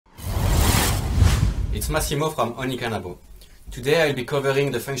it's Massimo from Onikanabo. Today I'll be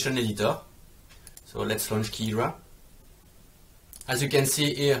covering the function editor. So let's launch Keyhydra. As you can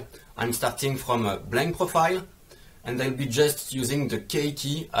see here, I'm starting from a blank profile and I'll be just using the K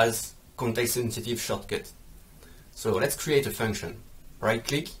key as context sensitive shortcut. So let's create a function. Right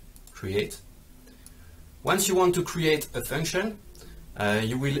click, create. Once you want to create a function,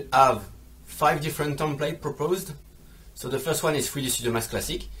 you will have 5 different templates proposed. So the first one is 3D Studio Max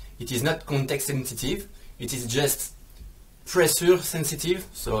Classic. It is not context sensitive, it is just pressure sensitive.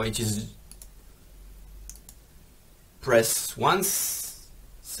 So it is press once,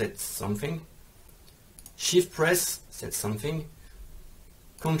 set something, shift press, set something,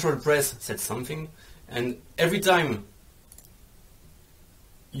 control press, set something, and every time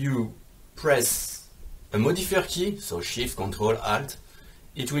you press a modifier key, so shift, control, alt,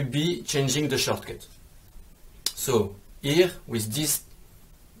 it will be changing the shortcut. So here with this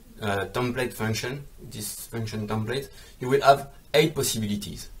template function, this function template, you will have 8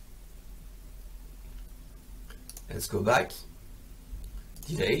 possibilities. Let's go back,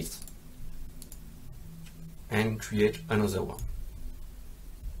 delete, and create another one.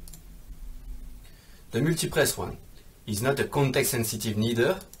 The MultiPress one is not a context sensitive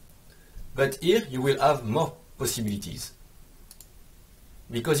neither, but here you will have more possibilities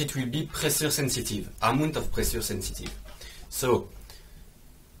because it will be pressure sensitive, amount of pressure sensitive. So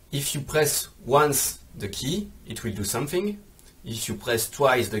if you press once the key, it will do something. If you press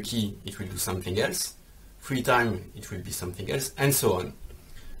twice the key, it will do something else. 3 times, it will be something else, and so on.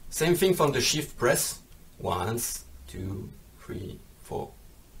 Same thing for the shift press. 1, 2, 3, 4.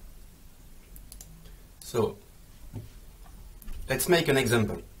 So let's make an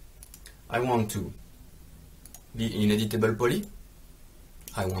example. I want to be in editable poly.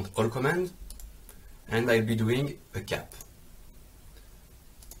 I want all command, and I'll be doing a cap.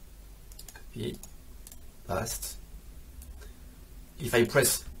 Copy, paste. If I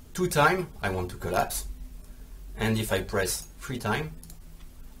press 2 times, I want to collapse, and if I press 3 times,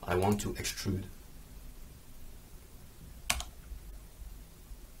 I want to extrude.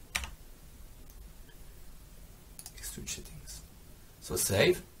 Extrude settings. So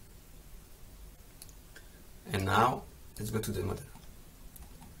save, and now let's go to the model.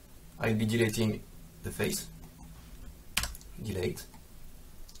 I'll be deleting the face, delete,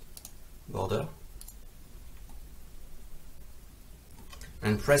 border,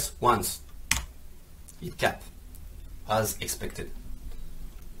 and press once. It cap, as expected.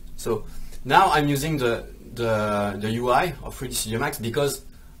 So now I'm using the UI of 3D Studio Max because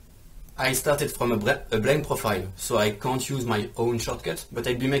I started from a blank profile, so I can't use my own shortcut, but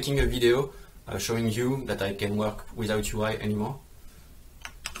I'll be making a video showing you that I can work without UI anymore,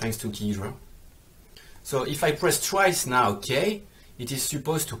 thanks to Keyhydra. So if I press twice now K, it is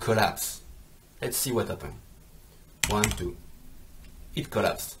supposed to collapse. Let's see what happened. 1, 2. It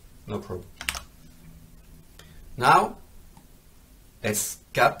collapsed, no problem. Now, let's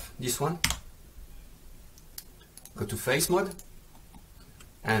cap this one. Go to face mode,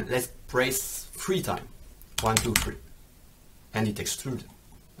 and let's press 3 times. 1, 2, 3. And it extrudes,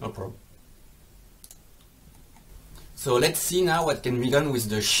 no problem. So let's see now what can be done with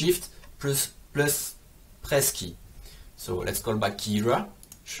the shift plus press key. So let's call back Keyhydra,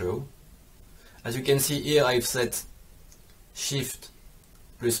 show. As you can see here, I've set shift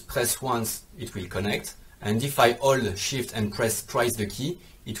plus press once, it will connect. And if I hold shift and press twice the key,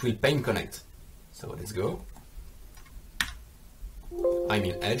 it will pane connect. So let's go. I'm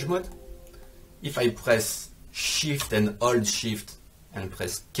in edge mode. If I press shift and hold shift and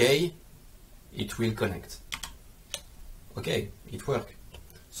press K, it will connect. Okay, it worked.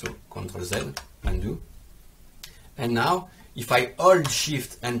 So Ctrl Z, undo. And now, if I hold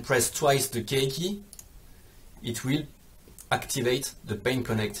shift and press twice the K key, it will activate the pane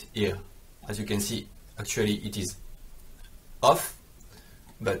connect here. As you can see, actually it is off,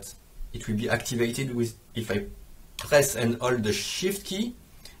 but it will be activated with if I press and hold the shift key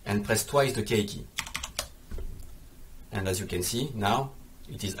and press twice the K key. And as you can see, now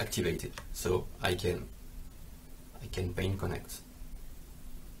it is activated. So I can pane connect.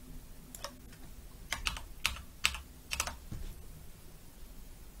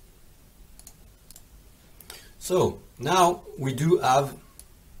 So now we do have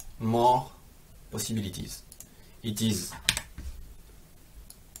more possibilities. It is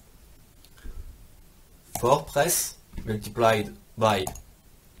 4 press multiplied by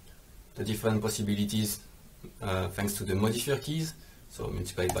the different possibilities thanks to the modifier keys. So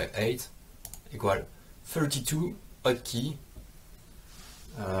multiplied by 8 equal 32 hotkey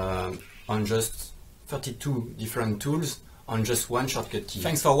on just 32 different tools on just one shortcut key.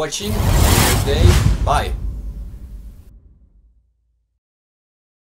 Thanks for watching. Have a good day. Bye.